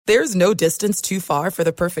There's no distance too far for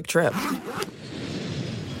the perfect trip.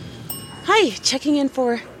 Hi, checking in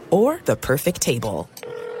for... Or the perfect table.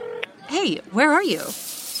 Hey, where are you?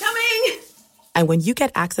 Coming! And when you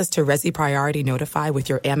get access to Resi Priority Notify with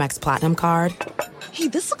your Amex Platinum card... Hey,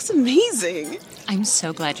 this looks amazing. I'm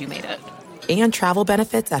so glad you made it. And travel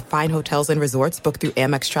benefits at fine hotels and resorts booked through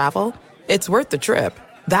Amex Travel, it's worth the trip.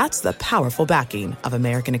 That's the powerful backing of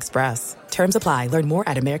American Express. Terms apply. Learn more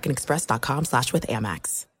at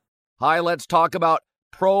americanexpress.com/withAmex. Hi, let's talk about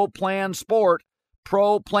Pro Plan Sport.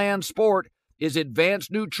 Pro Plan Sport is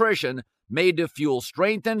advanced nutrition made to fuel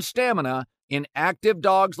strength and stamina in active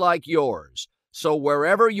dogs like yours. So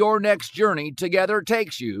wherever your next journey together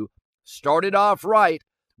takes you, start it off right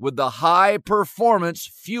with the high-performance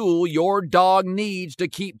fuel your dog needs to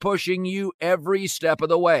keep pushing you every step of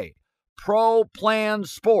the way. Pro Plan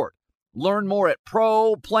Sport. Learn more at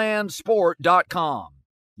ProPlansport.com.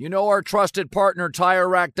 You know our trusted partner,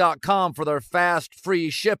 TireRack.com, for their fast, free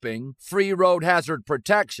shipping, free road hazard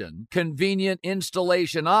protection, convenient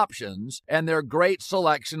installation options, and their great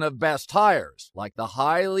selection of best tires, like the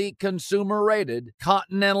highly consumer-rated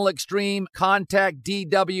Continental Extreme Contact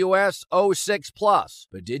DWS 06+.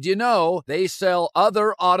 But did you know they sell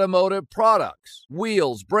other automotive products?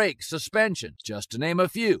 Wheels, brakes, suspension, just to name a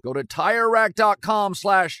few. Go to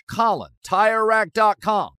TireRack.com/Colin.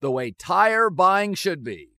 TireRack.com, the way tire buying should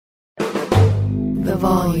be. The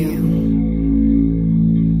volume.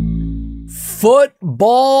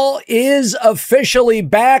 Football is officially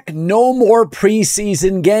back. No more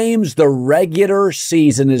preseason games. The regular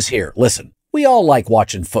season is here. Listen, we all like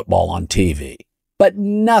watching football on TV, but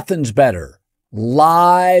nothing's better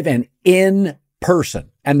live and in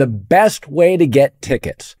person. And the best way to get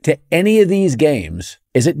tickets to any of these games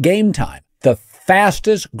is at Game Time, the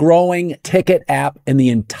fastest growing ticket app in the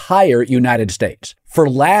entire United States. For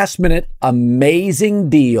last-minute, amazing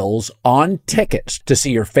deals on tickets to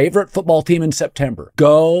see your favorite football team in September,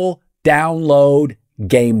 go download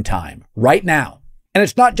Game Time right now. And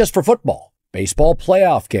it's not just for football. Baseball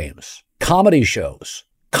playoff games, comedy shows,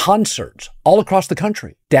 concerts all across the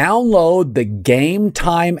country. Download the Game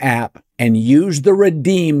Time app and use the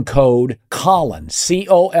redeem code COLIN,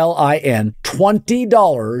 COLIN,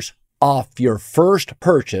 $20 off your first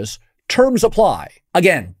purchase. Terms apply.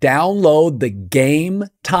 Again, download the Game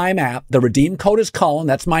Time app. The redeem code is Colin.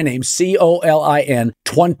 That's my name, COLIN.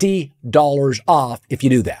 $20 off if you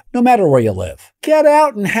do that, no matter where you live. Get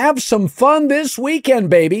out and have some fun this weekend,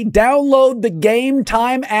 baby. Download the Game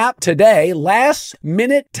Time app today. Last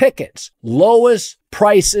minute tickets. Lowest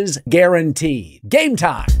prices guaranteed. Game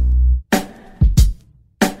Time.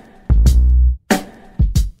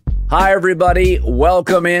 Hi, everybody.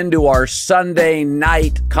 Welcome into our Sunday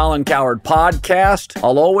night Colin Cowherd podcast.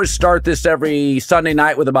 I'll always start this every Sunday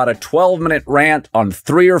night with about a 12-minute rant on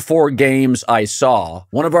 3 or 4 games I saw.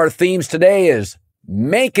 One of our themes today is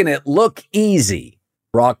making it look easy.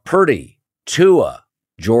 Brock Purdy, Tua,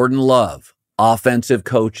 Jordan Love, offensive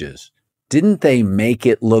coaches. Didn't they make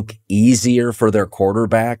it look easier for their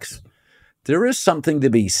quarterbacks? There is something to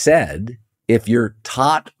be said. If you're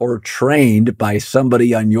taught or trained by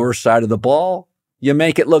somebody on your side of the ball, you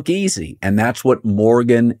make it look easy. And that's what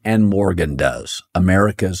Morgan & Morgan does,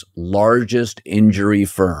 America's largest injury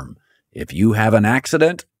firm. If you have an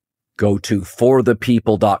accident, go to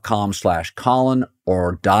forthepeople.com/Colin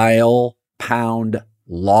or dial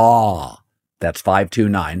 #law. That's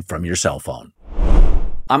 529 from your cell phone.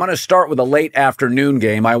 I'm going to start with a late afternoon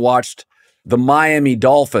game. I watched the Miami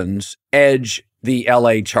Dolphins edge the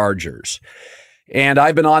LA Chargers. And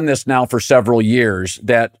I've been on this now for several years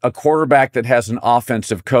that a quarterback that has an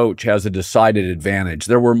offensive coach has a decided advantage.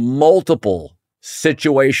 There were multiple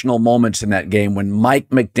situational moments in that game when Mike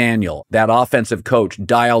McDaniel, that offensive coach,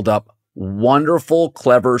 dialed up wonderful,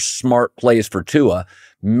 clever, smart plays for Tua,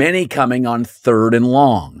 many coming on 3rd and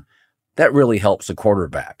long. That really helps a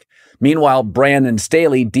quarterback. Meanwhile, Brandon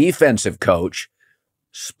Staley, defensive coach,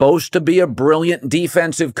 supposed to be a brilliant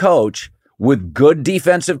defensive coach, with good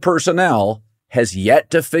defensive personnel, has yet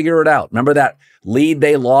to figure it out. Remember that lead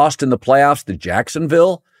they lost in the playoffs to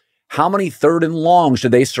Jacksonville? How many 3rd and longs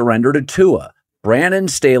did they surrender to Tua? Brandon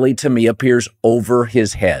Staley, to me, appears over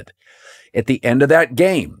his head. At the end of that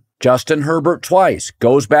game, Justin Herbert twice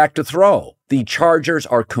goes back to throw. The Chargers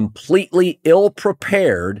are completely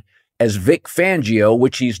ill-prepared as Vic Fangio,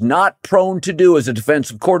 which he's not prone to do as a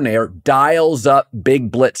defensive coordinator, dials up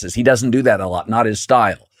big blitzes. He doesn't do that a lot, not his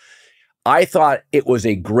style. I thought it was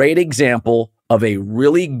a great example of a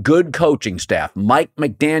really good coaching staff, Mike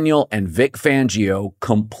McDaniel and Vic Fangio,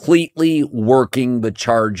 completely working the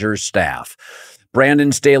Chargers staff.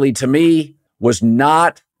 Brandon Staley, to me, was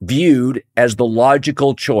not viewed as the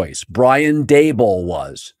logical choice. Brian Daboll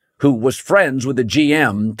was, who was friends with the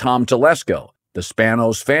GM, Tom Telesco. The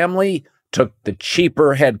Spanos family took the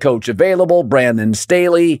cheaper head coach available, Brandon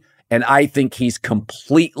Staley, and I think he's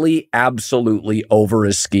completely, absolutely over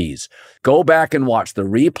his skis. Go back and watch the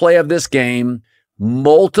replay of this game.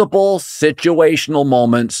 Multiple situational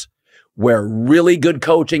moments where really good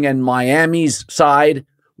coaching and Miami's side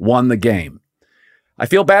won the game. I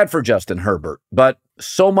feel bad for Justin Herbert, but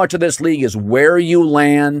so much of this league is where you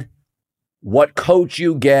land, what coach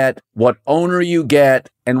you get, what owner you get,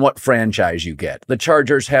 and what franchise you get. The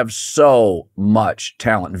Chargers have so much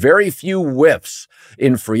talent. Very few whiffs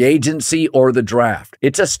in free agency or the draft.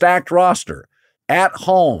 It's a stacked roster. At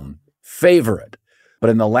home, favorite. But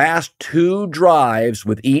in the last 2 drives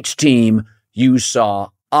with each team, you saw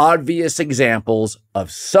obvious examples of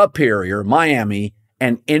superior Miami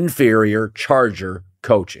and inferior Charger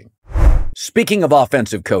coaching. Speaking of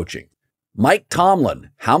offensive coaching, Mike Tomlin,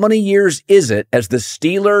 how many years is it as the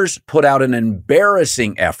Steelers put out an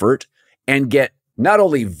embarrassing effort and get not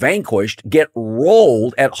only vanquished, get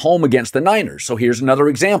rolled at home against the Niners? So here's another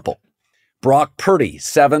example. Brock Purdy,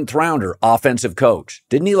 7th rounder, offensive coach.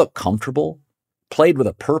 Didn't he look comfortable? Played with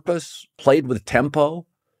a purpose, played with tempo.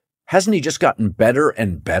 Hasn't he just gotten better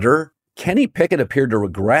and better? Kenny Pickett appeared to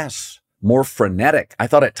regress, more frenetic. I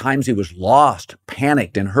thought at times he was lost,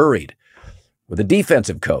 panicked, and hurried. With a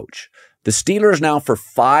defensive coach, the Steelers now for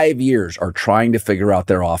 5 years are trying to figure out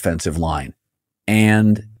their offensive line,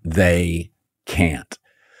 and they can't.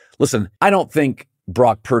 Listen, I don't think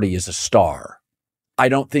Brock Purdy is a star. I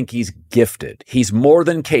don't think he's gifted. He's more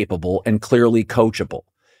than capable and clearly coachable.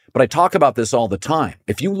 But I talk about this all the time.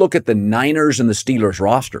 If you look at the Niners and the Steelers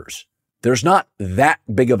rosters, there's not that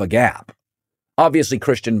big of a gap. Obviously,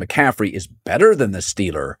 Christian McCaffrey is better than the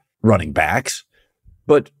Steeler running backs,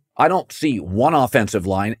 but I don't see one offensive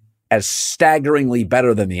line as staggeringly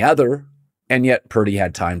better than the other. And yet Purdy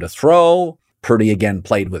had time to throw. Purdy again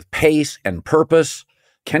played with pace and purpose.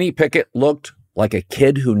 Kenny Pickett looked like a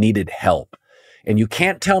kid who needed help. And you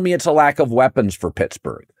can't tell me it's a lack of weapons for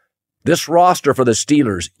Pittsburgh. This roster for the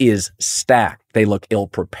Steelers is stacked. They look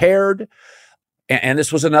ill-prepared. And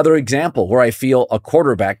this was another example where I feel a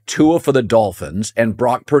quarterback, Tua for the Dolphins and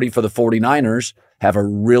Brock Purdy for the 49ers, have a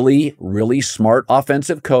really, really smart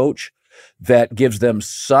offensive coach that gives them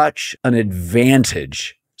such an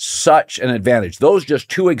advantage. Those just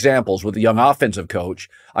 2 examples with the young offensive coach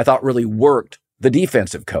I thought really worked the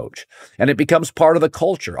defensive coach. And it becomes part of the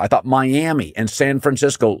culture. I thought Miami and San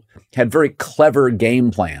Francisco had very clever game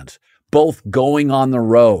plans, both going on the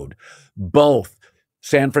road, both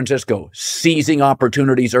San Francisco seizing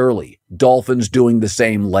opportunities early, Dolphins doing the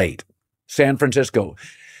same late. San Francisco,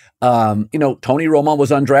 Tony Romo was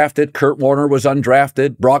undrafted, Kurt Warner was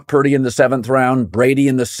undrafted, Brock Purdy in the 7th round, Brady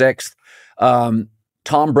in the 6th.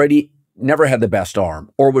 Tom Brady never had the best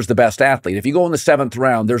arm or was the best athlete. If you go in the 7th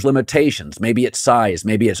round, there's limitations. Maybe it's size,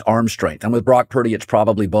 maybe it's arm strength. And with Brock Purdy, it's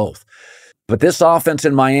probably both. But this offense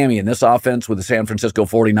in Miami and this offense with the San Francisco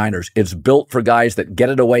 49ers, it's built for guys that get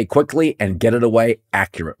it away quickly and get it away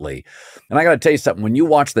accurately. And I got to tell you something, when you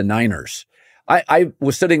watch the Niners, I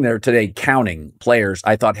was sitting there today counting players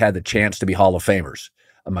I thought had the chance to be Hall of Famers.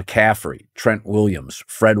 McCaffrey, Trent Williams,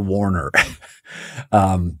 Fred Warner,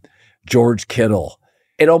 George Kittle.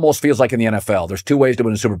 It almost feels like in the NFL, there's 2 ways to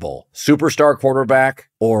win a Super Bowl. Superstar quarterback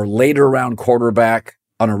or later round quarterback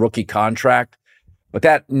on a rookie contract. But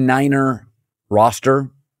that Niner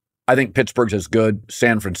roster, I think Pittsburgh's is good.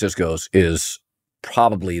 San Francisco's is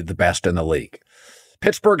probably the best in the league.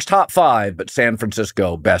 Pittsburgh's top 5, but San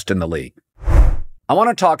Francisco best in the league. I want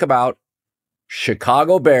to talk about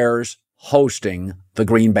Chicago Bears hosting the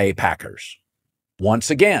Green Bay Packers. Once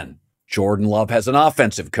again, Jordan Love has an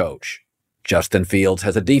offensive coach. Justin Fields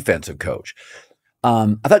has a defensive coach.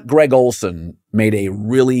 I thought Greg Olsen made a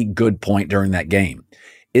really good point during that game,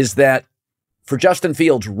 is that for Justin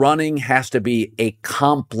Fields, running has to be a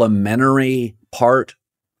complementary part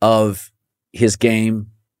of his game.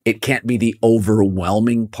 It can't be the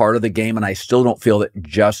overwhelming part of the game. And I still don't feel that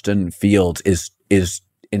Justin Fields is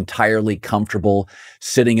entirely comfortable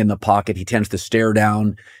sitting in the pocket. He tends to stare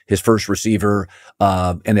down his first receiver.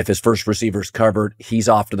 And if his first receiver's covered, he's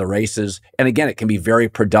off to the races. And again, it can be very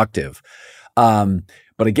productive. But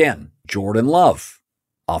again, Jordan Love,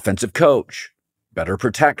 offensive coach, better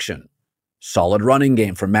protection, solid running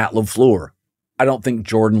game from Matt LaFleur. I don't think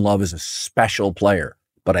Jordan Love is a special player,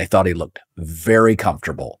 but I thought he looked very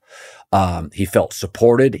comfortable. He felt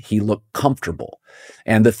supported. He looked comfortable.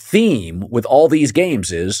 And the theme with all these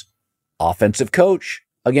games is offensive coach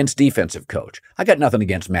against defensive coach. I got nothing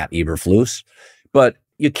against Matt Eberflus, but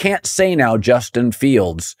you can't say now Justin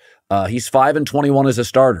Fields, he's 5-21 as a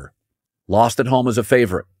starter, lost at home as a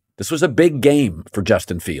favorite. This was a big game for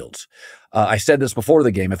Justin Fields. I said this before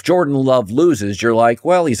the game. If Jordan Love loses, you're like,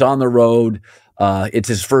 well, he's on the road. It's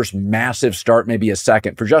his first massive start, maybe a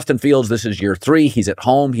second. For Justin Fields, this is year 3. He's at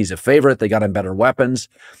home. He's a favorite. They got him better weapons.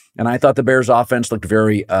 And I thought the Bears offense looked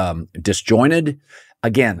very disjointed.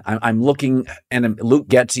 Again, I'm looking, and Luke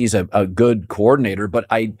Getzey's a good coordinator, but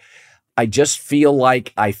I just feel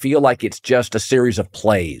like it's just a series of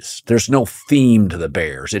plays. There's no theme to the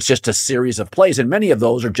Bears. It's just a series of plays. And many of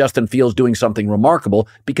those are Justin Fields doing something remarkable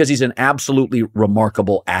because he's an absolutely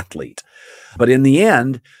remarkable athlete. But in the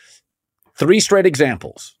end, 3 straight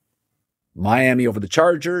examples: Miami over the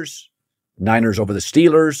Chargers, Niners over the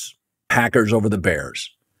Steelers, Packers over the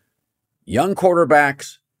Bears. Young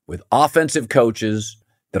quarterbacks with offensive coaches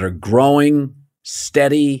that are growing,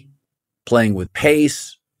 steady, playing with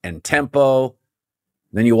pace and tempo.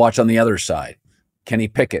 Then you watch on the other side, Kenny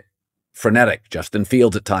Pickett, frenetic. Justin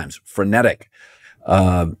Fields at times, frenetic.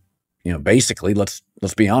 Basically, let's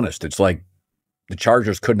be honest. It's like the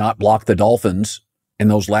Chargers could not block the Dolphins in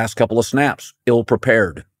those last couple of snaps.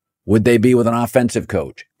 Ill-prepared. Would they be with an offensive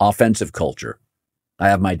coach, offensive culture? I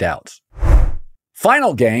have my doubts.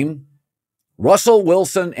 Final game, Russell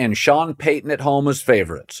Wilson and Sean Payton at home as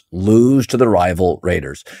favorites lose to the rival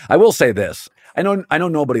Raiders. I will say this. I know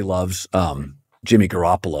nobody loves Jimmy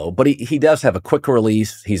Garoppolo, but he does have a quick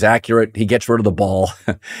release. He's accurate. He gets rid of the ball.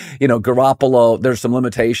 Garoppolo, there's some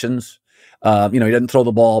limitations. He doesn't throw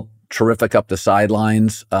the ball terrific up the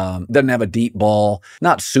sidelines. Doesn't have a deep ball.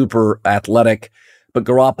 Not super athletic. But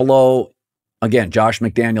Garoppolo, again, Josh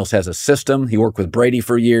McDaniels has a system. He worked with Brady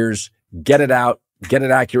for years. Get it out. Get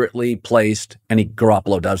it accurately placed, and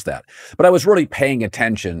Garoppolo does that. But I was really paying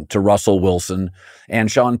attention to Russell Wilson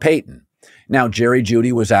and Sean Payton. Now, Jerry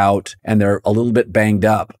Jeudy was out, and they're a little bit banged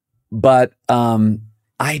up. But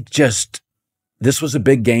this was a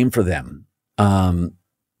big game for them.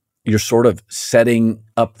 You're sort of setting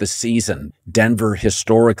up the season. Denver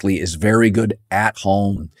historically is very good at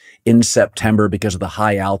home in September because of the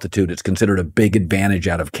high altitude. It's considered a big advantage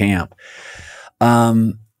out of camp.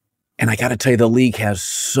 And I got to tell you, the league has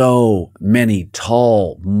so many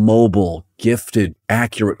tall, mobile, gifted,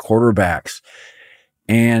 accurate quarterbacks.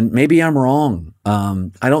 And maybe I'm wrong. I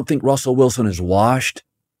don't think Russell Wilson is washed,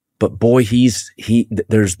 but boy,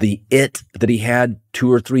 there's the it that he had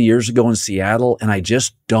 2 or 3 years ago in Seattle, and I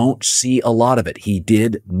just don't see a lot of it. He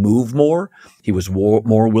did move more. He was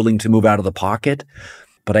more willing to move out of the pocket,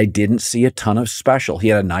 but I didn't see a ton of special. He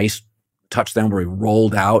had a nice touchdown where he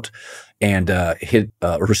rolled out and hit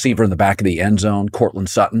a receiver in the back of the end zone, Cortland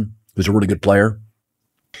Sutton, who's a really good player.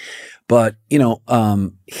 But,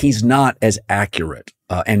 he's not as accurate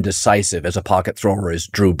and decisive as a pocket thrower as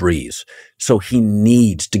Drew Brees. So he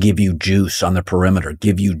needs to give you juice on the perimeter,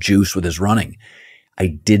 give you juice with his running. I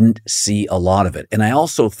didn't see a lot of it. And I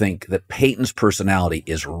also think that Peyton's personality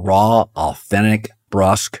is raw, authentic,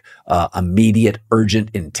 brusque, immediate,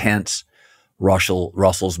 urgent, intense.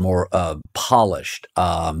 Russell's more polished,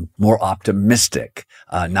 more optimistic,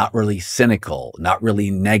 not really cynical, not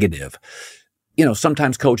really negative.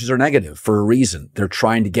 Sometimes coaches are negative for a reason. They're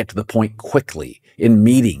trying to get to the point quickly in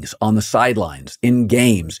meetings, on the sidelines, in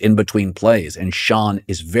games, in between plays. And Sean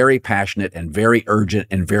is very passionate and very urgent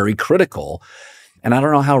and very critical. And I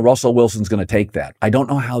don't know how Russell Wilson's going to take that. I don't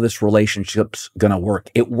know how this relationship's going to work.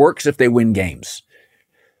 It works if they win games.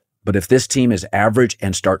 But if this team is average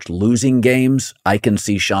and starts losing games, I can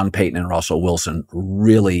see Sean Payton and Russell Wilson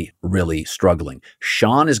really, really struggling.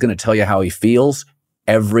 Sean is going to tell you how he feels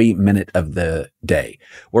every minute of the day.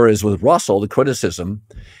 Whereas with Russell, the criticism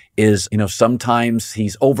is, sometimes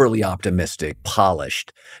he's overly optimistic,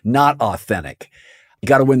 polished, not authentic. You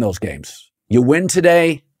got to win those games. You win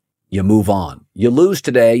today, you move on. You lose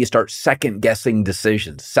today, you start second-guessing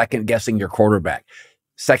decisions, second-guessing your quarterback,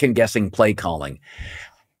 second-guessing play calling.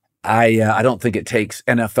 I don't think it takes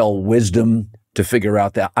NFL wisdom to figure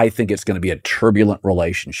out that. I think it's going to be a turbulent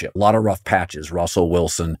relationship. A lot of rough patches, Russell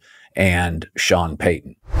Wilson and Sean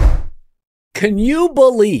Payton. Can you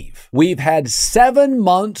believe we've had 7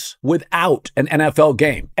 months without an NFL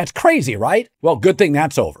game? That's crazy, right? Well, good thing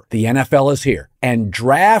that's over. The NFL is here. And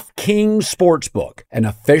DraftKings Sportsbook, an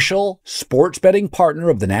official sports betting partner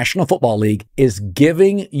of the National Football League, is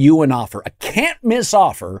giving you an offer, a can't-miss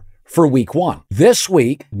offer for week 1. This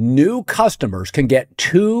week, new customers can get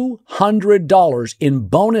 $200 in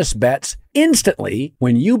bonus bets instantly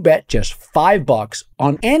when you bet just $5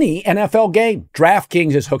 on any NFL game.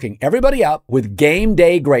 DraftKings is hooking everybody up with game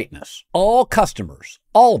day greatness. All customers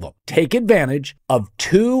All of them. Take advantage of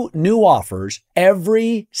 2 new offers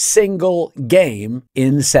every single game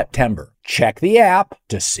in September. Check the app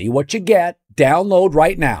to see what you get. Download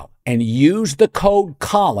right now and use the code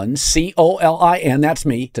Colin, C-O-L-I-N, that's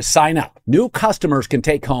me, to sign up. New customers can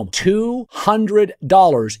take home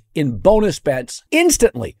 $200 in bonus bets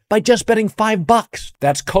instantly by just betting $5.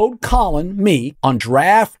 That's code Colin, me, on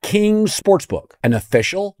DraftKings Sportsbook, an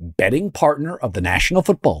official betting partner of the National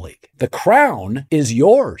Football League. The crown is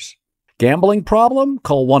yours. Gambling problem?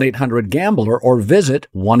 Call 1-800-GAMBLER or visit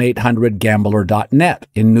 1-800-GAMBLER.net.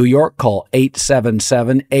 In New York, call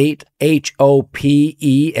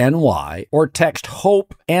 877-8-HOPENY or text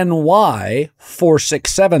HOPE-NY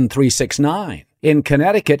 467-369. In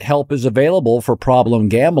Connecticut, help is available for problem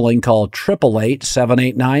gambling. Call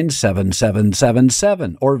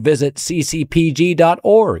 888-789-7777 or visit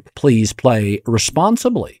ccpg.org. Please play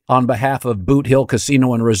responsibly. On behalf of Boot Hill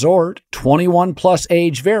Casino and Resort, 21 plus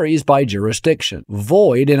age varies by jurisdiction.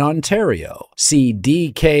 Void in Ontario. See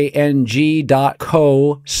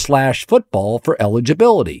dkng.co/football for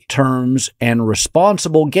eligibility, terms, and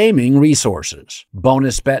responsible gaming resources.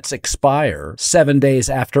 Bonus bets expire 7 days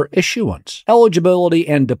after issuance. Eligibility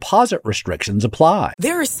and deposit restrictions apply.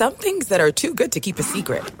 There are some things that are too good to keep a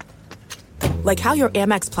secret. Like how your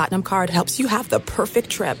Amex Platinum card helps you have the perfect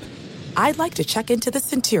trip. I'd like to check into the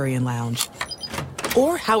Centurion Lounge.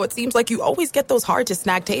 Or how it seems like you always get those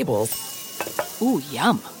hard-to-snag tables. Ooh,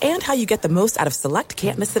 yum. And how you get the most out of select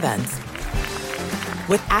can't-miss events.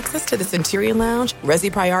 With access to the Centurion Lounge, Resi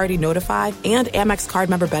Priority Notified, and Amex card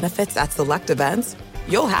member benefits at select events,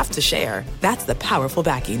 you'll have to share. That's the powerful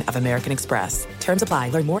backing of American Express. Terms apply.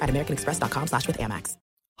 Learn more at americanexpress.com/withAmex.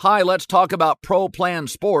 Hi, let's talk about Pro Plan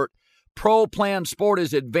Sport. Pro Plan Sport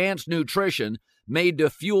is advanced nutrition made to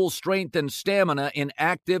fuel strength and stamina in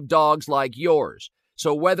active dogs like yours.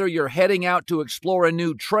 So whether you're heading out to explore a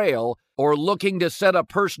new trail or looking to set a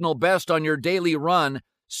personal best on your daily run,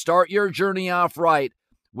 start your journey off right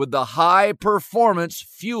with the high-performance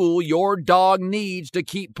fuel your dog needs to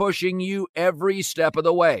keep pushing you every step of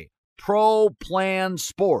the way. Pro Plan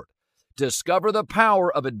Sport. Discover the power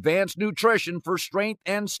of advanced nutrition for strength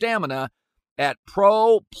and stamina at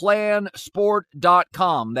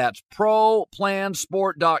ProPlansport.com. That's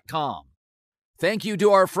ProPlansport.com. Thank you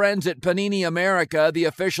to our friends at Panini America, the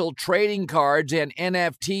official trading cards and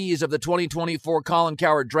NFTs of the 2024 Colin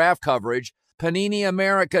Cowherd draft coverage. Panini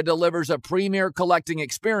America delivers a premier collecting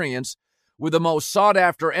experience with the most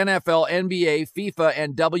sought-after NFL, NBA, FIFA,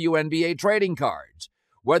 and WNBA trading cards.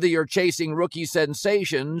 Whether you're chasing rookie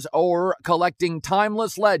sensations or collecting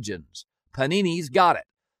timeless legends, Panini's got it.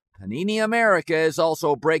 Panini America is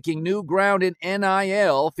also breaking new ground in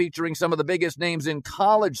NIL, featuring some of the biggest names in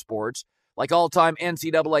college sports, like all-time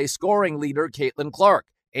NCAA scoring leader Caitlin Clark,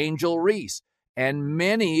 Angel Reese, and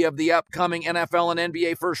many of the upcoming NFL and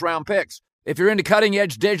NBA first-round picks. If you're into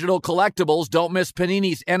cutting-edge digital collectibles, don't miss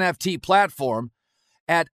Panini's NFT platform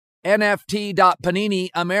at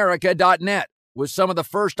nft.paniniamerica.net with some of the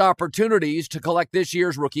first opportunities to collect this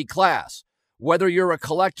year's rookie class. Whether you're a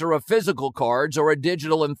collector of physical cards or a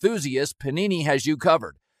digital enthusiast, Panini has you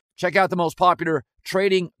covered. Check out the most popular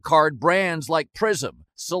trading card brands like Prism,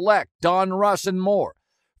 Select, Don Russ, and more.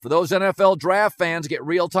 For those NFL draft fans, get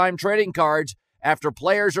real-time trading cards after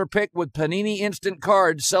players are picked with Panini Instant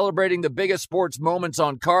Cards, celebrating the biggest sports moments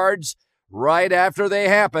on cards right after they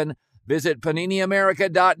happen. Visit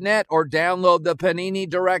PaniniAmerica.net or download the Panini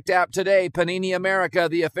Direct app today. Panini America,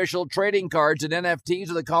 the official trading cards and NFTs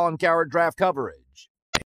of the Colin Cowherd draft coverage.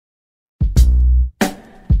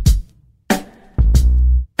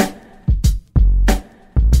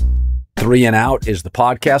 Three and Out is the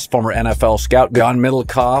podcast. Former NFL scout John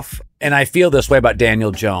Middlecoff. And I feel this way about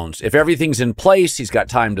Daniel Jones. If everything's in place, he's got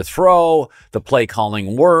time to throw, the play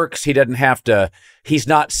calling works, he doesn't have to, he's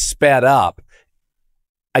not sped up.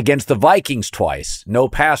 Against the Vikings twice, no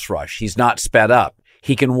pass rush, he's not sped up.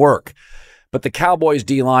 He can work. But the Cowboys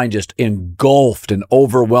D-line just engulfed and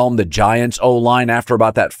overwhelmed the Giants O-line after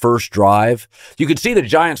about that first drive. You could see the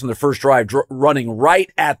Giants on the first drive running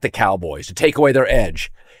right at the Cowboys to take away their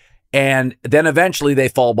edge. And then eventually they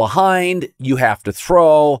fall behind. You have to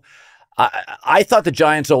throw. I thought the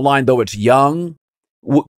Giants O-line, though it's young,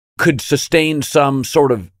 could sustain some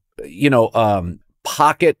sort of,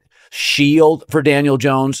 pocket shield for Daniel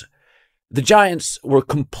Jones. The Giants were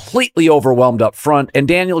completely overwhelmed up front, and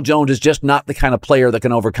Daniel Jones is just not the kind of player that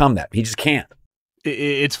can overcome that. He just can't.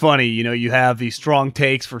 It's funny, you have these strong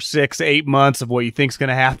takes for 6-8 months of what you think's going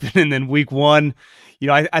to happen, and then week one,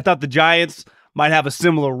 I thought the Giants might have a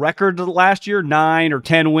similar record to last year, 9 or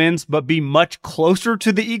 10 wins, but be much closer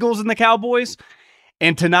to the Eagles and the Cowboys.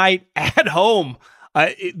 And tonight at home,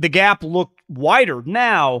 The gap looked wider.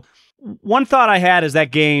 Now, one thought I had as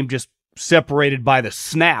that game just separated by the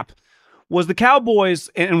snap was the Cowboys,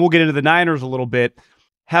 and we'll get into the Niners a little bit,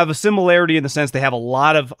 have a similarity in the sense they have a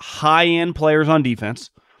lot of high-end players on defense.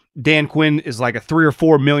 Dan Quinn is like a $3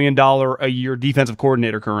 or $4 million a year defensive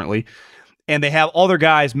coordinator currently. And they have all their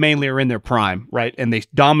guys mainly are in their prime, right? And they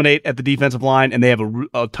dominate at the defensive line, and they have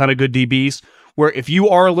a ton of good DBs where if you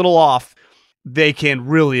are a little off, they can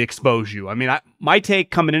really expose you. I mean, my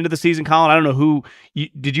take coming into the season, Colin, I don't know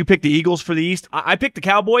did you pick the Eagles for the East? I picked the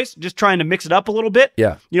Cowboys, just trying to mix it up a little bit.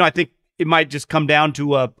 Yeah. I think it might just come down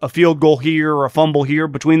to a field goal here or a fumble here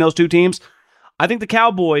between those two teams. I think the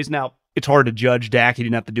Cowboys, now, it's hard to judge Dak. He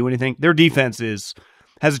didn't have to do anything. Their defense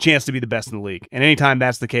has a chance to be the best in the league. And anytime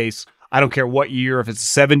that's the case, I don't care what year, if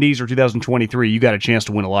it's the 70s or 2023, you got a chance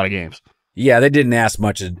to win a lot of games. Yeah, they didn't ask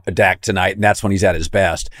much of Dak tonight, and that's when he's at his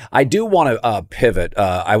best. I do want to pivot.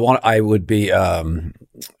 I would be,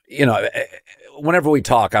 whenever we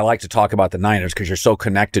talk, I like to talk about the Niners because you're so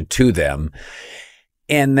connected to them.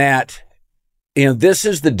 And that, this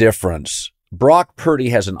is the difference. Brock Purdy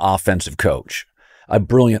has an offensive coach, a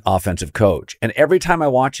brilliant offensive coach. And every time I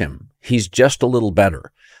watch him, he's just a little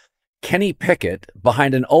better. Kenny Pickett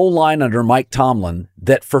behind an O-line under Mike Tomlin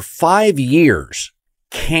that for 5 years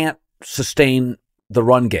can't sustain the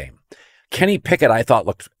run game. Kenny Pickett, I thought,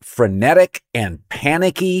 looked frenetic and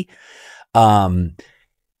panicky. I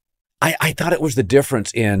thought it was the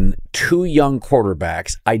difference in two young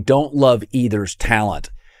quarterbacks. I don't love either's talent.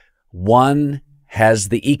 One has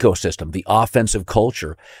the ecosystem, the offensive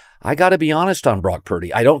culture. I got to be honest on Brock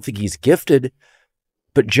Purdy. I don't think he's gifted,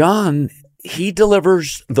 but John, he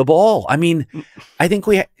delivers the ball. I mean, I think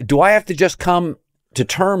I have to just come to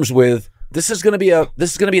terms with this is going to be an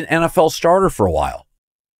NFL starter for a while.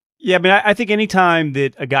 Yeah, I mean, I think anytime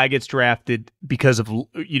that a guy gets drafted because of,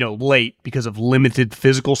 late, because of limited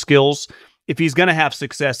physical skills, if he's going to have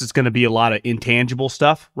success, it's going to be a lot of intangible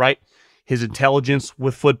stuff, right? His intelligence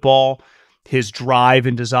with football, his drive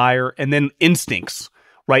and desire, and then instincts,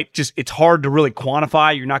 right? Just, it's hard to really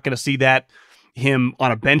quantify. You're not going to see him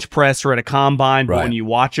on a bench press or at a combine, but when you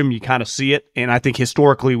watch him, you kind of see it. And I think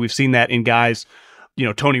historically we've seen that in guys,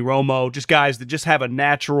 Tony Romo, just guys that just have a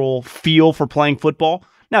natural feel for playing football.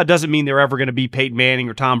 Now, it doesn't mean they're ever going to be Peyton Manning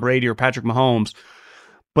or Tom Brady or Patrick Mahomes,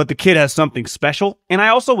 but the kid has something special. And I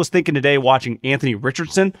also was thinking today watching Anthony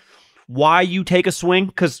Richardson, why you take a swing,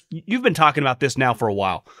 because you've been talking about this now for a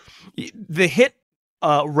while. The hit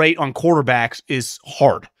rate on quarterbacks is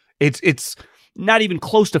hard. It's not even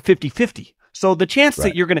close to 50-50. So the chance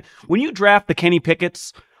that you're going to, when you draft the Kenny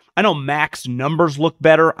Pickett's, I know Mac's numbers look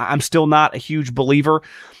better. I'm still not a huge believer.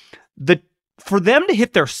 For them to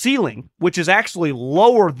hit their ceiling, which is actually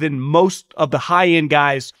lower than most of the high-end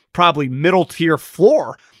guys, probably middle-tier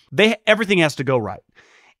floor, everything has to go right.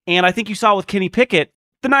 And I think you saw with Kenny Pickett,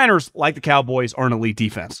 the Niners, like the Cowboys, are an elite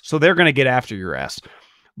defense. So they're going to get after your ass.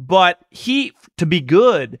 But to be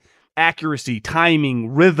good, accuracy,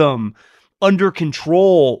 timing, rhythm, under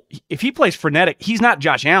control, if he plays frenetic, he's not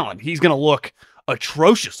Josh Allen. He's going to look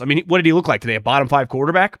atrocious. I mean, what did he look like today? A bottom five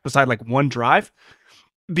quarterback beside like one drive?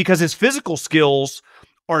 Because his physical skills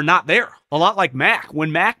are not there. A lot like Mac.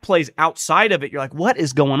 When Mac plays outside of it, you're like, what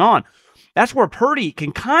is going on? That's where Purdy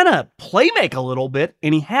can kind of play make a little bit,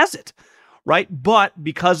 and he has it, right? But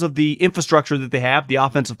because of the infrastructure that they have, the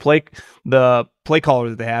offensive the play caller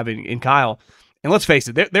that they have in Kyle, and let's face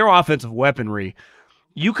it, their offensive weaponry,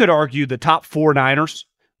 you could argue the top four Niners,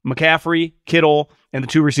 McCaffrey, Kittle, and the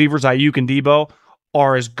two receivers, Ayuk and Debo,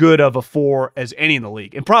 are as good of a four as any in the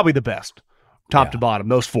league, and probably the best, top to bottom,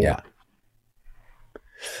 those four. Yeah.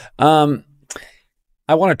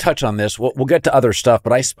 I want to touch on this. We'll get to other stuff,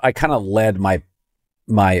 but I kind of led my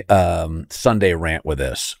Sunday rant with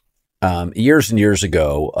this. Years and years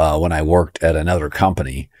ago, when I worked at another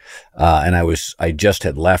company, and I just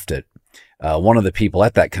had left it, one of the people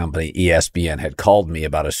at that company, ESPN, had called me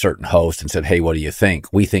about a certain host and said, "Hey, what do you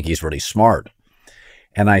think? We think he's really smart."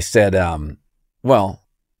 And I said, I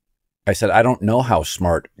don't know how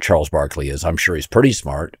smart Charles Barkley is. I'm sure he's pretty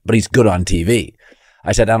smart, but he's good on TV.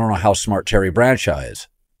 I said, I don't know how smart Terry Bradshaw is,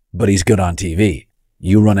 but he's good on TV.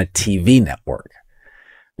 You run a TV network.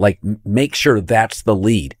 Like, make sure that's the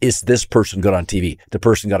lead. Is this person good on TV? The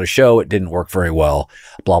person got a show. It didn't work very well,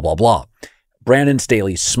 blah, blah, blah. Brandon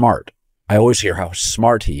Staley's smart. I always hear how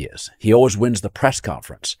smart he is. He always wins the press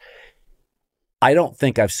conference. I don't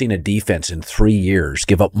think I've seen a defense in 3 years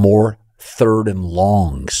give up more third and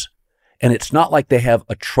longs. And it's not like they have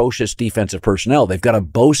atrocious defensive personnel. They've got a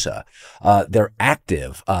Bosa. They're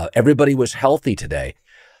active. Everybody was healthy today.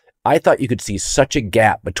 I thought you could see such a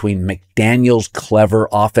gap between McDaniel's clever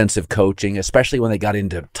offensive coaching, especially when they got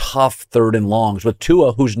into tough 3rd and longs with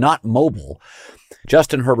Tua, who's not mobile.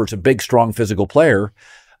 Justin Herbert's a big, strong physical player.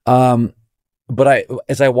 But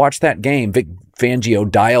as I watched that game, Vic Fangio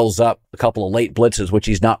dials up a couple of late blitzes, which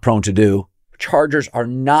he's not prone to do. Chargers are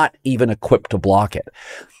not even equipped to block it.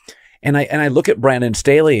 And I look at Brandon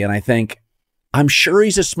Staley and I think, I'm sure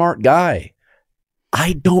he's a smart guy.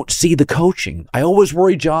 I don't see the coaching. I always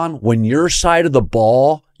worry, John, when your side of the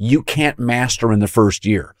ball, you can't master in the first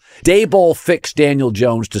year. Daboll fixed Daniel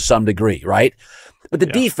Jones to some degree, right? But the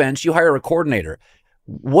defense, you hire a coordinator.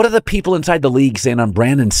 What are the people inside the league saying on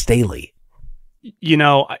Brandon Staley? You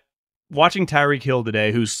know, watching Tyreek Hill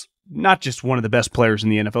today, who's not just one of the best players in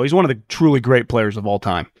the NFL, he's one of the truly great players of all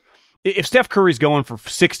time. If Steph Curry's going for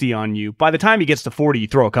 60 on you, by the time he gets to 40, you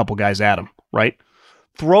throw a couple guys at him, right?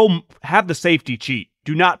 Have the safety cheat.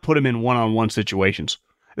 Do not put him in one-on-one situations.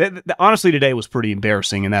 Honestly, today was pretty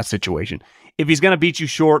embarrassing in that situation. If he's going to beat you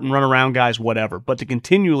short and run around guys, whatever, but to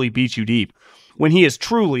continually beat you deep, when he is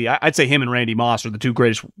truly, I'd say him and Randy Moss are the two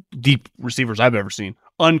greatest deep receivers I've ever seen.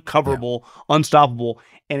 Uncoverable, unstoppable,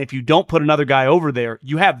 and if you don't put another guy over there,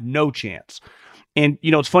 you have no chance. And,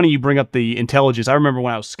 you know, it's funny you bring up the intelligence. I remember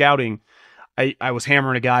when I was scouting, I was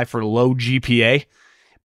hammering a guy for low GPA,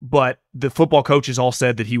 but the football coaches all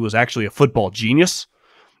said that he was actually a football genius.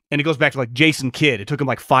 And it goes back to like Jason Kidd. It took him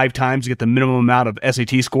like 5 times to get the minimum amount of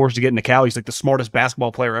SAT scores to get into Cal. He's like the smartest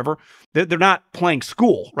basketball player ever. They're not playing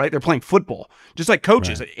school, right? They're playing football. Just like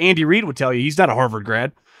coaches. Right. Andy Reid would tell you he's not a Harvard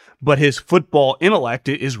grad, but his football intellect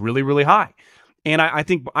is really, really high. And I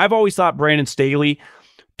think I've always thought Brandon Staley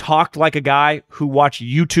talked like a guy who watched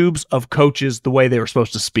YouTubes of coaches the way they were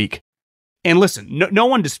supposed to speak. And listen, no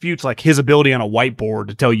one disputes like his ability on a whiteboard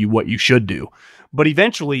to tell you what you should do. But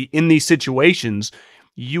eventually in these situations,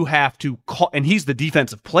 you have to call, and he's the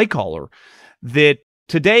defensive play caller, that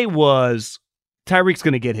today was Tyreek's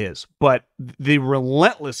going to get his, but the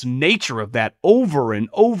relentless nature of that over and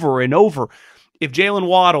over and over. If Jalen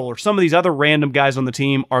Waddle or some of these other random guys on the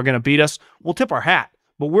team are going to beat us, we'll tip our hat.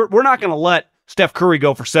 But we're not going to let Steph Curry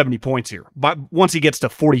go for 70 points here, but once he gets to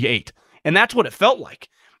 48. And that's what it felt like.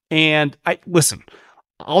 And listen,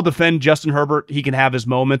 I'll defend Justin Herbert. He can have his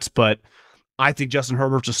moments, but I think Justin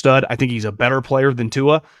Herbert's a stud. I think he's a better player than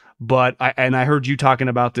Tua. But I heard you talking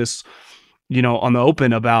about this, you know, on the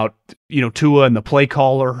open about, you know, Tua and the play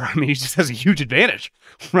caller. I mean, he just has a huge advantage,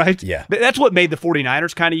 right? Yeah. That's what made the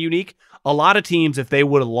 49ers kind of unique. A lot of teams, if they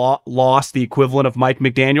would have lost the equivalent of Mike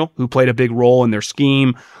McDaniel, who played a big role in their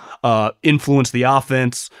scheme, influenced the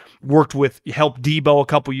offense, helped Debo a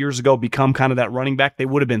couple years ago become kind of that running back, they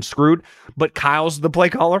would have been screwed. But Kyle's the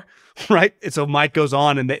play caller, right? And so Mike goes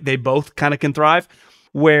on and they both kind of can thrive.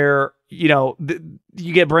 Where, you know,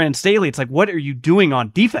 you get Brandon Staley, it's like, what are you doing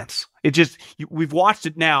on defense? It just, we've watched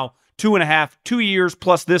it now 2 years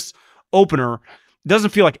plus this opener. It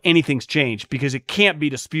doesn't feel like anything's changed because it can't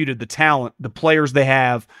be disputed the talent, the players they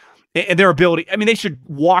have, and their ability. I mean, they should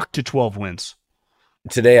walk to 12 wins.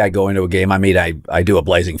 Today I go into a game. I mean, I do a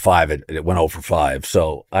blazing 5. It went 0 for 5.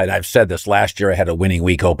 So I've said this last year. I had a winning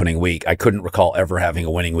week opening week. I couldn't recall ever having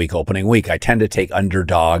a winning week opening week. I tend to take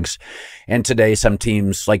underdogs. And today some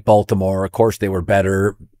teams like Baltimore, of course, they were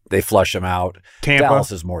better. They flush them out. Tampa.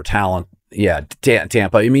 Dallas is more talent. Yeah,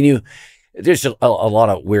 Tampa. I mean, there's a lot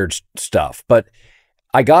of weird stuff. But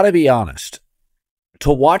I got to be honest.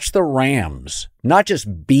 To watch the Rams not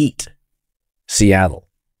just beat Seattle,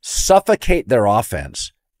 suffocate their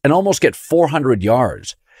offense, and almost get 400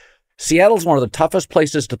 yards. Seattle's one of the toughest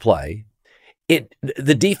places to play.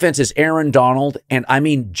 The defense is Aaron Donald, and I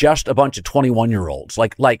mean just a bunch of 21-year-olds.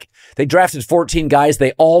 Like they drafted 14 guys.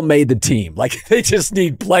 They all made the team. Like they just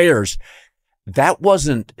need players. That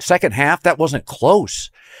wasn't second half. That wasn't close.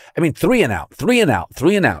 I mean, 3 and out.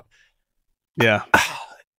 Yeah.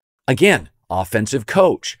 Again, offensive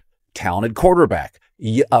coach, talented quarterback.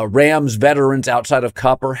 Rams veterans outside of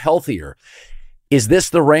Cup are healthier. Is this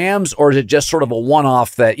the Rams, or is it just sort of a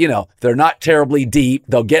one-off that, you know, they're not terribly deep,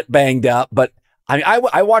 they'll get banged up? But I mean,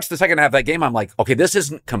 I watched the second half of that game. I'm like, okay, this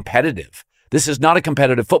isn't competitive. This is not a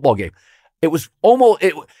competitive football game. It was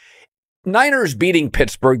Niners beating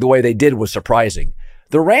Pittsburgh the way they did was surprising.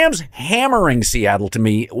 The Rams hammering Seattle to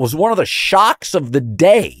me was one of the shocks of the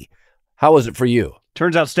day. How was it for you?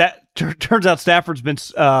 Turns out Stafford's been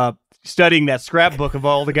studying that scrapbook of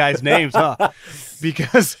all the guys' names, huh?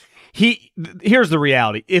 Because here's the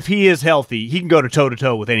reality. If he is healthy, he can go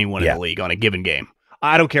toe-to-toe with anyone in the league on a given game.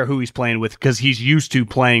 I don't care who he's playing with because he's used to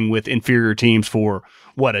playing with inferior teams for,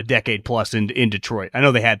 a decade plus in Detroit. I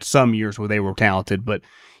know they had some years where they were talented, but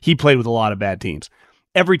he played with a lot of bad teams.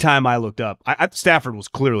 every time I looked up, Stafford was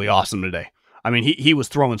clearly awesome today. I mean, he was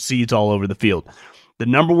throwing seeds all over the field. The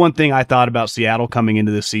number one thing I thought about Seattle coming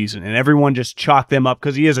into this season, and everyone just chalked them up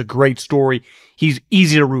because he is a great story. He's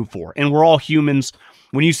easy to root for, and we're all humans.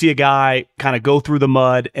 When you see a guy kind of go through the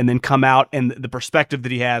mud and then come out, and the perspective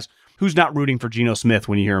that he has, who's not rooting for Geno Smith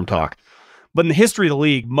when you hear him talk? But in the history of the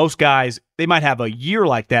league, most guys, they might have a year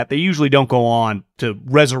like that. They usually don't go on to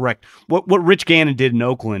resurrect. What Rich Gannon did in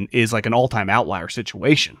Oakland is like an all-time outlier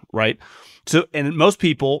situation, right? So, and most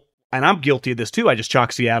people, and I'm guilty of this too, I just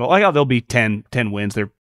chalk Seattle. Like, oh, they'll be 10 wins.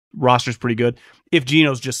 Their roster's pretty good if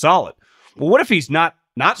Geno's just solid. Well, what if he's not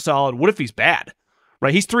solid? What if he's bad?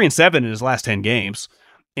 Right? He's 3-7 in his last 10 games.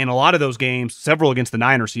 In a lot of those games, several against the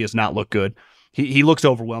Niners, he has not looked good. He looks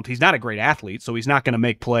overwhelmed. He's not a great athlete, so he's not going to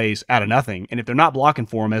make plays out of nothing. And if they're not blocking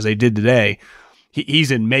for him as they did today, he's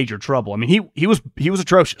in major trouble. I mean, he was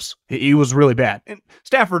atrocious. He was really bad. And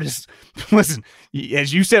Stafford is, listen,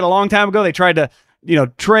 as you said a long time ago, they tried to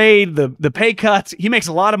trade the pay cuts. He makes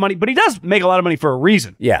a lot of money, but he does make a lot of money for a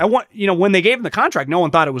reason. Yeah. When they gave him the contract, no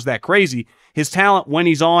one thought it was that crazy. His talent when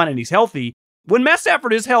he's on and he's healthy. When Matt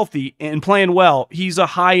Stafford is healthy and playing well, he's a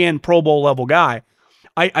high-end Pro Bowl level guy.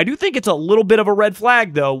 I do think it's a little bit of a red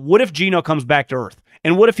flag, though. What if Geno comes back to earth?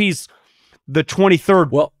 And what if he's the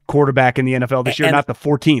 23rd quarterback in the NFL this year, not the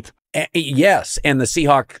 14th? Yes, and the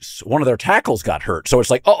Seahawks, one of their tackles got hurt. So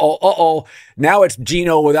it's like, now it's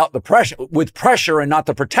Geno without the pressure, with pressure and not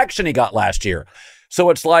the protection he got last year.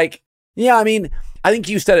 So it's like, yeah, I mean, I think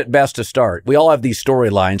you said it best to start. We all have these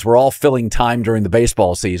storylines. We're all filling time during the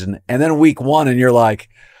baseball season. And then week one, and you're like,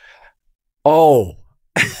 oh,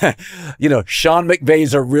 Sean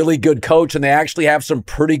McVay's a really good coach, and they actually have some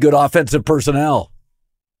pretty good offensive personnel.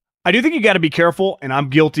 I do think you got to be careful, and I'm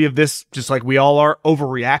guilty of this, just like we all are,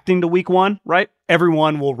 overreacting to week one, right?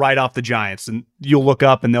 Everyone will write off the Giants, and you'll look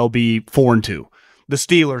up, and they'll be 4-2. The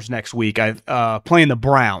Steelers next week, playing the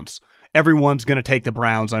Browns. Everyone's going to take the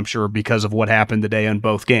Browns, I'm sure, because of what happened today in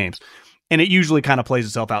both games. And it usually kind of plays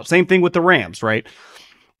itself out. Same thing with the Rams, right?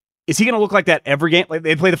 Is he going to look like that every game? Like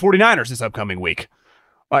they play the 49ers this upcoming week.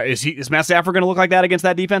 Is Matt Stafford going to look like that against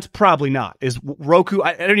that defense? Probably not. Is Roku?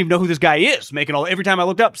 I don't even know who this guy is. Every time I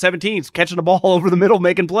looked up, 17's catching the ball over the middle,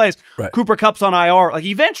 making plays. Right. Cooper Kupp's on IR. Like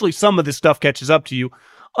eventually, some of this stuff catches up to you,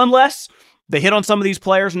 unless they hit on some of these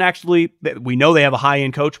players and actually we know they have a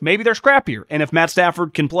high-end coach. Maybe they're scrappier. And if Matt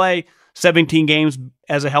Stafford can play 17 games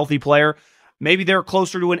as a healthy player, maybe they're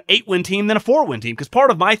closer to an 8-win team than a 4-win team. Because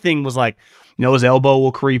part of my thing was like, his elbow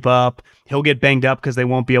will creep up. He'll get banged up because they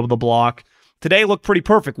won't be able to block. Today looked pretty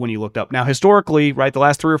perfect when you looked up. Now, historically, right, the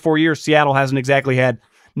last 3 or 4 years, Seattle hasn't exactly had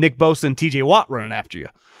Nick Bosa and TJ Watt running after you.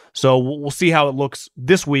 So we'll see how it looks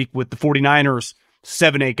this week with the 49ers,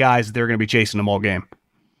 7-8 guys. They're going to be chasing them all game.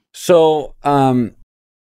 So,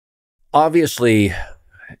 obviously,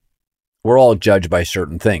 we're all judged by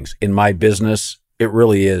certain things. In my business, it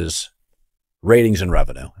really is ratings and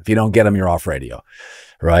revenue. If you don't get them, you're off radio,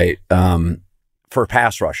 right? For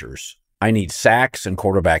pass rushers, I need sacks and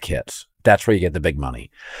quarterback hits. That's where you get the big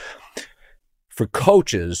money. For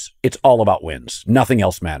coaches, it's all about wins. Nothing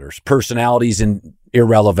else matters. Personalities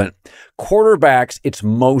irrelevant. Quarterbacks, it's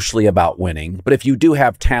mostly about winning. But if you do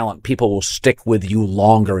have talent, people will stick with you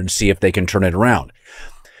longer and see if they can turn it around.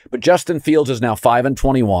 But Justin Fields is now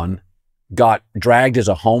 5-21, got dragged as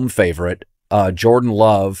a home favorite. Jordan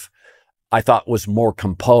Love, I thought, was more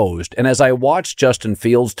composed. And as I watched Justin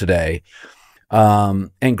Fields today,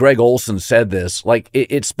 and Greg Olson said this, like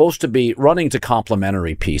it's supposed to be running to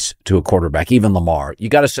complementary piece to a quarterback, even Lamar. You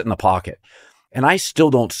got to sit in the pocket. And I still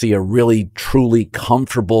don't see a really, truly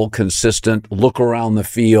comfortable, consistent look around the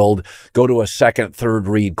field, go to a second, third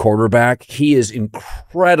read quarterback. He is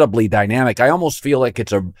incredibly dynamic. I almost feel like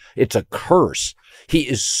it's a curse. He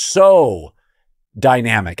is so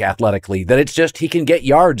dynamic athletically that it's just he can get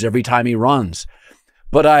yards every time he runs.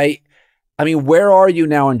 But I mean, where are you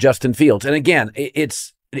now in Justin Fields? And again,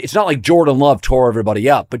 it's not like Jordan Love tore everybody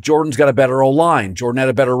up, but Jordan's got a better O-line. Jordan had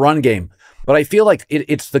a better run game. But I feel like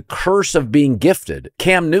it's the curse of being gifted.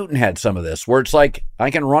 Cam Newton had some of this, where it's like, I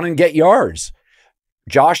can run and get yards.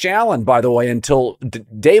 Josh Allen, by the way, until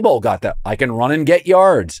Daboll got that, I can run and get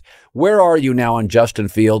yards. Where are you now on Justin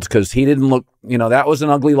Fields? Because he didn't look, that was an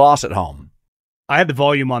ugly loss at home. I had the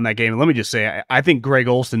volume on that game, and let me just say, I think Greg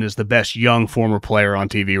Olson is the best young former player on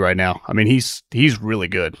TV right now. I mean, he's really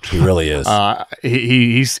good. He really is.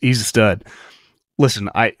 He's a stud. Listen,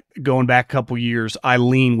 going back a couple years, I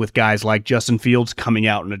lean with guys like Justin Fields coming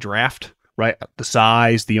out in a draft, right? The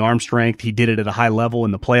size, the arm strength. He did it at a high level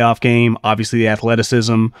in the playoff game. Obviously, the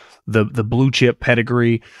athleticism, the blue chip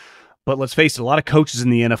pedigree. But let's face it, a lot of coaches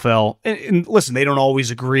in the NFL, and listen, they don't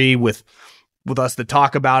always agree with with us that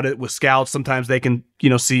talk about it, with scouts, sometimes they can,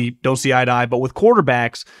 don't see eye to eye. But with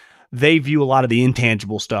quarterbacks, they view a lot of the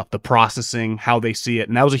intangible stuff, the processing, how they see it.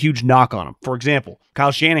 And that was a huge knock on him. For example,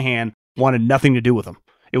 Kyle Shanahan wanted nothing to do with him.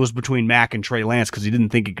 It was between Mac and Trey Lance because he didn't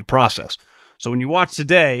think he could process. So when you watch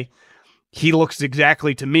today, he looks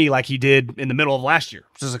exactly to me like he did in the middle of last year.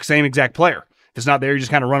 It's just the same exact player. If it's not there, you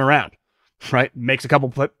just kind of run around, right? Makes a couple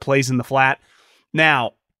plays in the flat.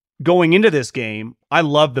 Now, going into this game, I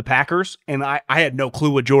love the Packers, and I had no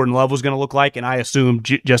clue what Jordan Love was going to look like, and I assumed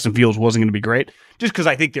Justin Fields wasn't going to be great, just because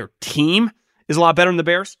I think their team is a lot better than the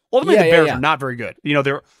Bears. Ultimately, the Bears are not very good.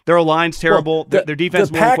 Their line's terrible. Well, their defense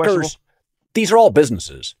is more questionable. These are all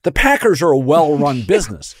businesses. The Packers are a well-run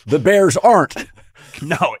business. The Bears aren't.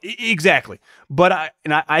 No, exactly. But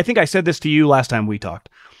I think I said this to you last time we talked.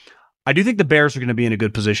 I do think the Bears are going to be in a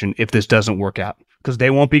good position if this doesn't work out, because they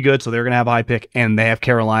won't be good, so they're going to have a high pick, and they have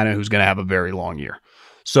Carolina, who's going to have a very long year.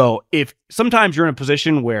 So if sometimes you're in a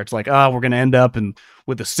position where it's like, we're going to end up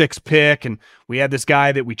with the 6th pick, and we had this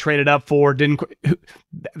guy that we traded up for,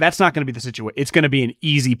 that's not going to be the situation. It's going to be an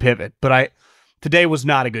easy pivot. But today was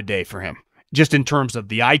not a good day for him, just in terms of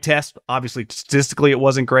the eye test. Obviously, statistically, it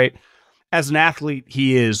wasn't great. As an athlete,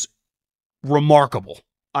 he is remarkable.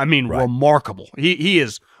 I mean, remarkable. He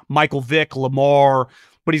is Michael Vick, Lamar,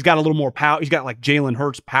 but he's got a little more power. He's got like Jalen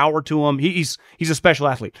Hurts power to him. He's a special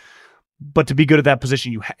athlete. But to be good at that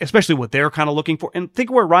position, especially what they're kind of looking for, and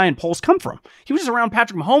think where Ryan Poles come from. He was just around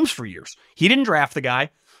Patrick Mahomes for years. He didn't draft the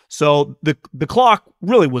guy. So the clock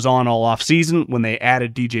really was on all off season when they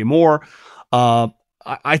added DJ Moore.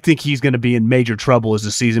 I think he's going to be in major trouble as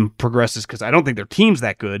the season progresses, because I don't think their team's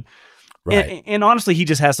that good. Right. And honestly, he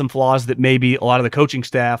just has some flaws that maybe a lot of the coaching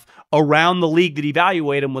staff around the league that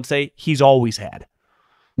evaluate him would say he's always had.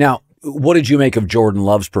 Now, what did you make of Jordan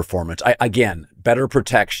Love's performance? Again, better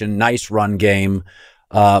protection, nice run game,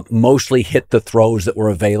 mostly hit the throws that were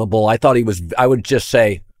available. I thought he was, I would just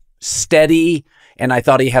say, steady, and I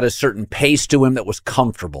thought he had a certain pace to him that was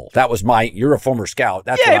comfortable. That was you're a former scout.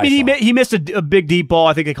 That's what I mean, he missed a big deep ball.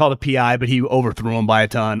 I think they called it PI, but he overthrew him by a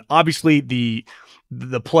ton. Obviously, the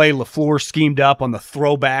play LaFleur schemed up on the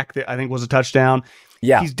throwback that I think was a touchdown.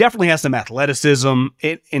 Yeah. He definitely has some athleticism,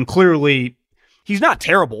 and clearly he's not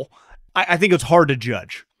terrible. I think it's hard to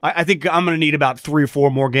judge. I think I'm going to need about 3 or 4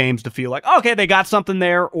 more games to feel like, okay, they got something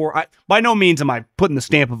there, or by no means am I putting the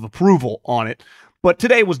stamp of approval on it, but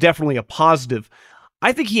today was definitely a positive.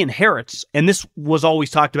 I think he inherits, and this was always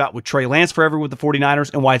talked about with Trey Lance forever with the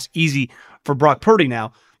 49ers, and why it's easy for Brock Purdy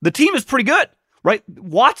now. The team is pretty good. Right,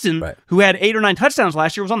 Watson, who had 8 or 9 touchdowns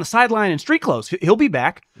last year, was on the sideline in street clothes. He'll be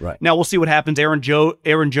back. Right. Now we'll see what happens. Aaron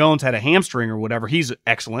Jones had a hamstring or whatever. He's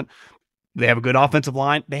excellent. They have a good offensive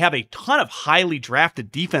line. They have a ton of highly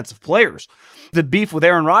drafted defensive players. The beef with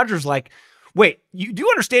Aaron Rodgers, like, wait, you do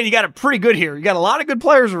understand you got it pretty good here. You got a lot of good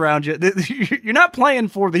players around you. You're not playing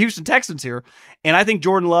for the Houston Texans here. And I think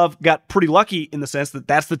Jordan Love got pretty lucky in the sense that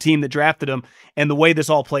that's the team that drafted him, and the way this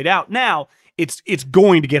all played out. Now, it's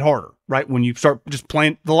going to get harder, right? When you start just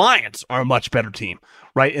playing, the Lions are a much better team,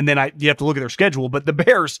 right? And then you have to look at their schedule. But the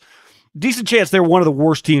Bears, decent chance they're one of the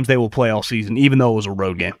worst teams they will play all season, even though it was a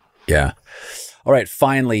road game. Yeah. All right.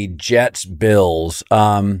 Finally, Jets, Bills.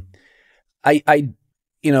 I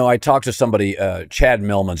talked to somebody, Chad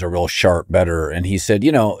Millman's a real sharp bettor, and he said,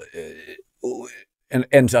 and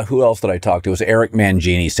who else did I talk to? It was Eric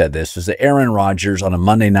Mangini said this, was that Aaron Rodgers on a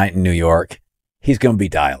Monday night in New York, he's going to be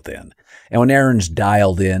dialed in. And when Aaron's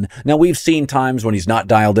dialed in, now we've seen times when he's not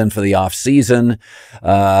dialed in for the off season.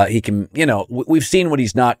 He can, we've seen when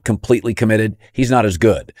he's not completely committed, he's not as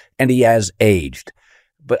good, and he has aged.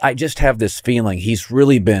 But I just have this feeling he's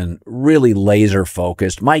really been really laser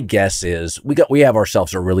focused. My guess is we have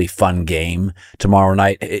ourselves a really fun game tomorrow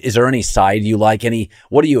night. Is there any side you like?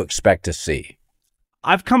 What do you expect to see?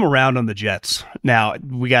 I've come around on the Jets. Now,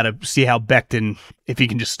 we got to see how Becton, if he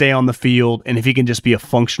can just stay on the field and if he can just be a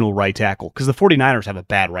functional right tackle, because the 49ers have a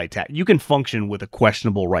bad right tackle. You can function with a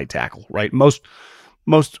questionable right tackle, right? Most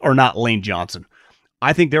are not Lane Johnson.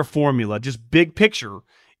 I think their formula, just big picture,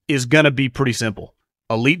 is going to be pretty simple.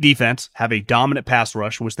 Elite defense, have a dominant pass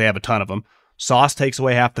rush, which they have a ton of them. Sauce takes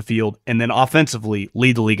away half the field, and then offensively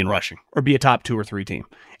lead the league in rushing or be a top 2 or 3 team.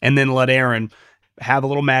 And then let Aaron have a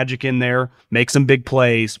little magic in there, make some big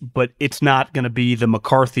plays, but it's not going to be the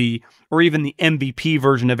McCarthy or even the MVP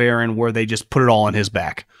version of Aaron where they just put it all on his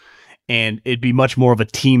back. And it'd be much more of a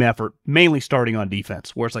team effort, mainly starting on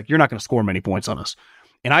defense, where it's like, you're not going to score many points on us.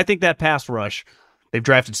 And I think that pass rush, they've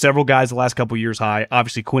drafted several guys the last couple of years high.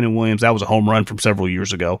 Obviously, Quinnen Williams, that was a home run from several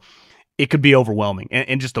years ago. It could be overwhelming.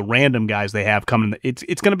 And just the random guys they have coming, it's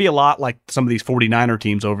going to be a lot like some of these 49er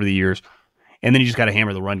teams over the years. And then you just got to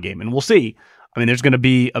hammer the run game. And we'll see. I mean, there's going to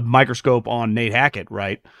be a microscope on Nate Hackett,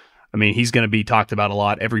 right? I mean, he's going to be talked about a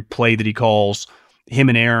lot. Every play that he calls, him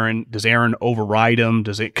and Aaron, does Aaron override him?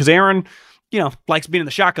 Because Aaron, likes being in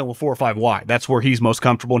the shotgun with 4 or 5 wide. That's where he's most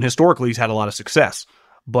comfortable. And historically, he's had a lot of success.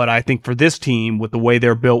 But I think for this team, with the way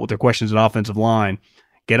they're built, with their questions at offensive line,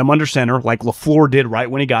 get them under center like LaFleur did right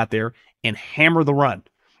when he got there and hammer the run.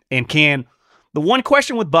 And the one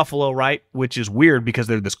question with Buffalo, right, which is weird because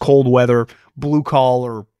they're this cold weather, blue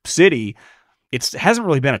collar city, it hasn't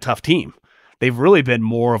really been a tough team. They've really been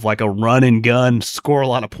more of like a run and gun, score a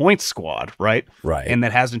lot of points squad, right? Right. And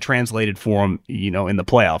that hasn't translated for them, in the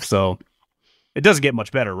playoffs. So it doesn't get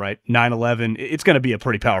much better, right? 9-11, it's going to be a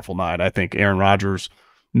pretty powerful night, I think. Aaron Rodgers,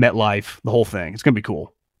 MetLife, the whole thing. It's going to be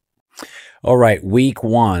cool. All right, week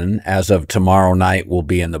 1, as of tomorrow night, will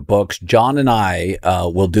be in the books. John and I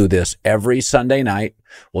will do this every Sunday night.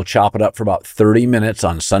 We'll chop it up for about 30 minutes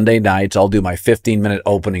on Sunday nights. I'll do my 15-minute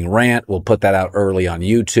opening rant. We'll put that out early on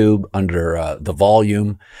YouTube under the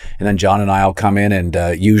volume. And then John and I will come in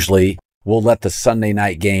and usually we'll let the Sunday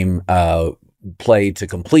night game play to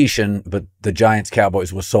completion. But the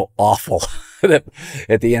Giants-Cowboys was so awful that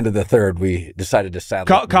at the end of the third, we decided to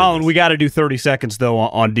saddle. Colin, we got to do 30 seconds, though,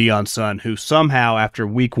 on Deion's son, who somehow, after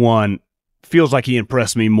week 1, feels like he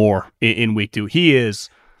impressed me more in week 2.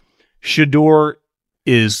 Shador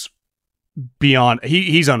is beyond,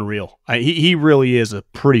 he's unreal. He really is a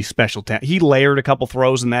pretty special talent. He layered a couple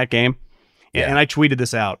throws in that game, and I tweeted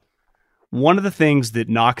this out. One of the things that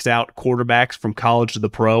knocks out quarterbacks from college to the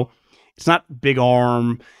pro, it's not big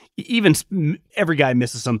arm. Even every guy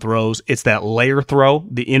misses some throws. It's that layer throw,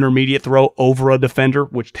 the intermediate throw over a defender,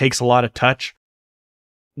 which takes a lot of touch.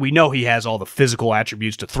 We know he has all the physical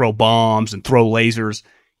attributes to throw bombs and throw lasers.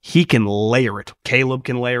 He can layer it. Caleb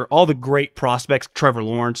can layer. All the great prospects, Trevor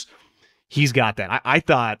Lawrence, he's got that. I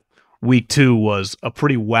thought week 2 was a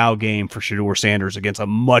pretty wow game for Shador Sanders against a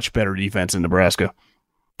much better defense in Nebraska.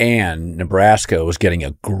 And Nebraska was getting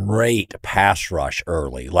a great pass rush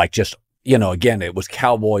early, like just again, it was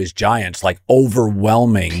Cowboys, Giants, like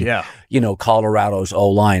overwhelming, Colorado's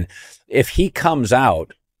O-line. If he comes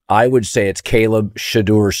out, I would say it's Caleb,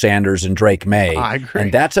 Shador Sanders, and Drake May. I agree.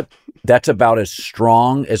 And that's about as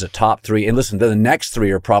strong as a top 3. And listen, the next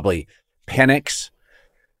 3 are probably Penix,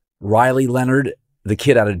 Riley Leonard, the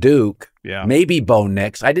kid out of Duke, maybe Bo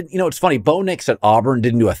Nix. It's funny, Bo Nix at Auburn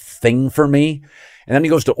didn't do a thing for me. And then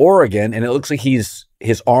he goes to Oregon, and it looks like his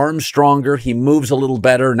arm's stronger. He moves a little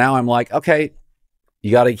better. Now I'm like, okay,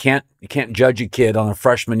 you can't judge a kid on a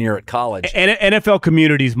freshman year at college. And NFL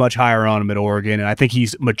community is much higher on him at Oregon, and I think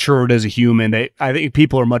he's matured as a human. I think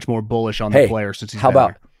people are much more bullish on the player since he's been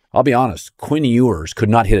there. I'll be honest, Quinn Ewers could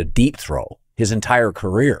not hit a deep throw his entire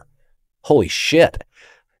career. Holy shit.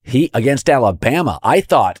 He against Alabama, I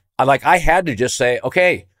thought, I had to just say,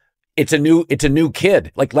 okay, it's a new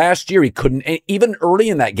kid. Like last year, he couldn't, even early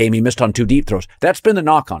in that game, he missed on 2 deep throws. That's been the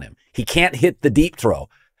knock on him. He can't hit the deep throw.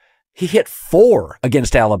 He hit 4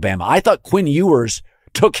 against Alabama. I thought Quinn Ewers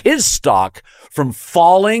took his stock from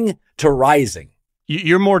falling to rising.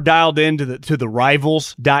 You're more dialed into the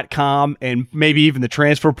rivals.com and maybe even the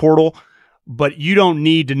transfer portal, but you don't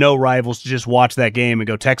need to know Rivals to just watch that game and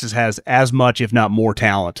go, Texas has as much, if not more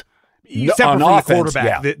talent, except for the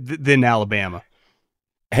quarterback than Alabama.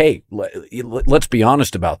 Hey, let's be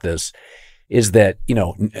honest about this, is that,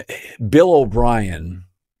 Bill O'Brien,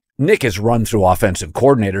 Nick has run through offensive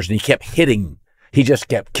coordinators and he kept hitting. He just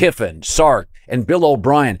kept Kiffin, Sark, and Bill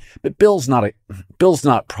O'Brien. But Bill's not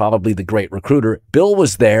probably the great recruiter. Bill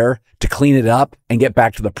was there to clean it up and get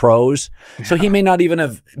back to the pros. So he may not even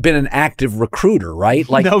have been an active recruiter, right?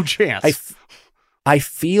 Like no chance. I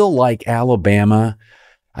feel like Alabama,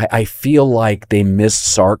 I feel like they missed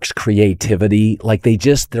Sark's creativity. Like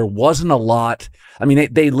there wasn't a lot. I mean,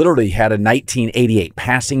 they literally had a 1988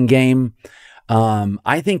 passing game.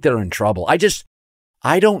 I think they're in trouble.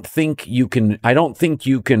 I don't think you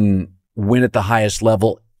can win at the highest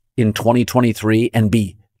level in 2023 and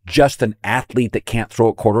be just an athlete that can't throw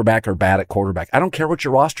at quarterback or bad at quarterback. I don't care what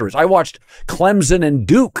your roster is. I watched Clemson and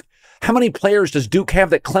Duke. How many players does Duke have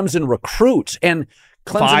that Clemson recruits? And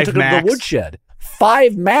Clemson took them to the woodshed.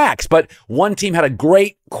 5 max, but one team had a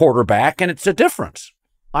great quarterback, and it's a difference.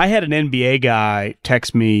 I had an NBA guy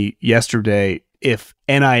text me yesterday if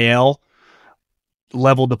NIL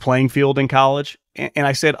leveled the playing field in college, and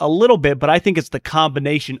I said a little bit, but I think it's the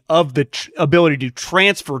combination of the ability to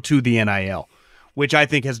transfer to the NIL, which I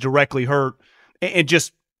think has directly hurt and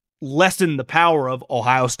just lessened the power of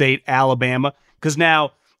Ohio State, Alabama, because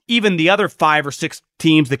now even the other 5 or 6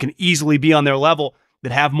 teams that can easily be on their level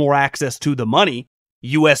that have more access to the money,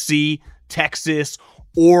 USC, Texas,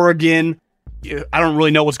 Oregon, I don't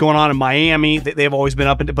really know what's going on in Miami. They've always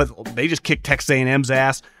been but they just kicked Texas A&M's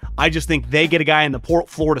ass. I just think they get a guy in the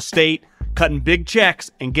Florida State cutting big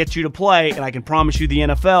checks and get you to play, and I can promise you the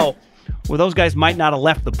NFL, where those guys might not have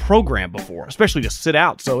left the program before, especially to sit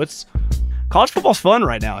out. So it's college football's fun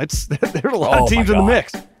right now. There's a lot of teams in the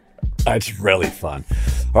mix. It's really fun.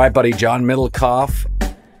 All right, buddy. John Middlecoff,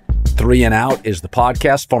 3 and Out is the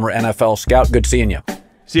podcast. Former NFL scout. Good seeing you.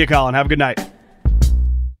 See you, Colin. Have a good night.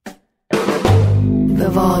 The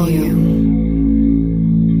volume.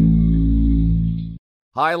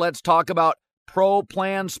 Hi, let's talk about Pro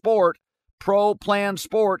Plan Sport. Pro Plan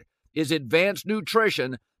Sport is advanced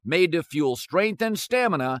nutrition made to fuel strength and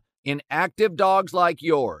stamina in active dogs like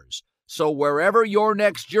yours. So wherever your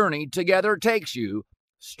next journey together takes you,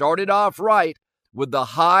 start it off right with the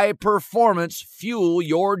high-performance fuel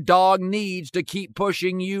your dog needs to keep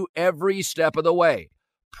pushing you every step of the way.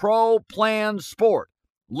 Pro Plan Sport.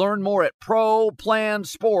 Learn more at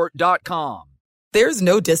ProPlansport.com. There's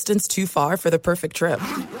no distance too far for the perfect trip.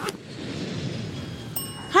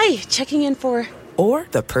 Hi, checking in for... Or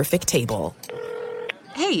the perfect table.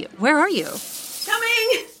 Hey, where are you?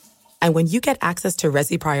 Coming! And when you get access to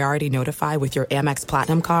Resi Priority Notify with your Amex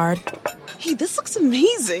Platinum card... Hey, this looks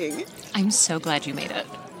amazing. I'm so glad you made it.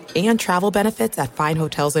 And travel benefits at fine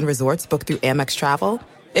hotels and resorts booked through Amex Travel,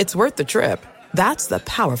 it's worth the trip. That's the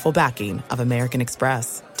powerful backing of American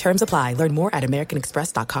Express. Terms apply. Learn more at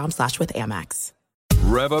americanexpress.com/withAmex.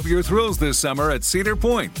 Rev up your thrills this summer at Cedar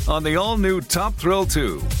Point on the all-new Top Thrill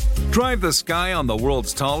 2. Drive the sky on the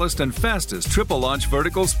world's tallest and fastest triple-launch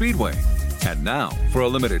vertical speedway. And now, for a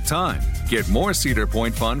limited time, get more Cedar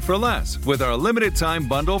Point fun for less with our limited-time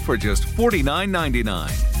bundle for just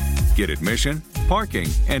 $49.99. Get admission, parking,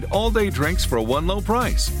 and all-day drinks for one low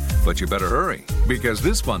price. But you better hurry, because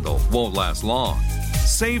this bundle won't last long.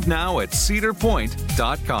 Save now at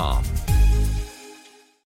cedarpoint.com.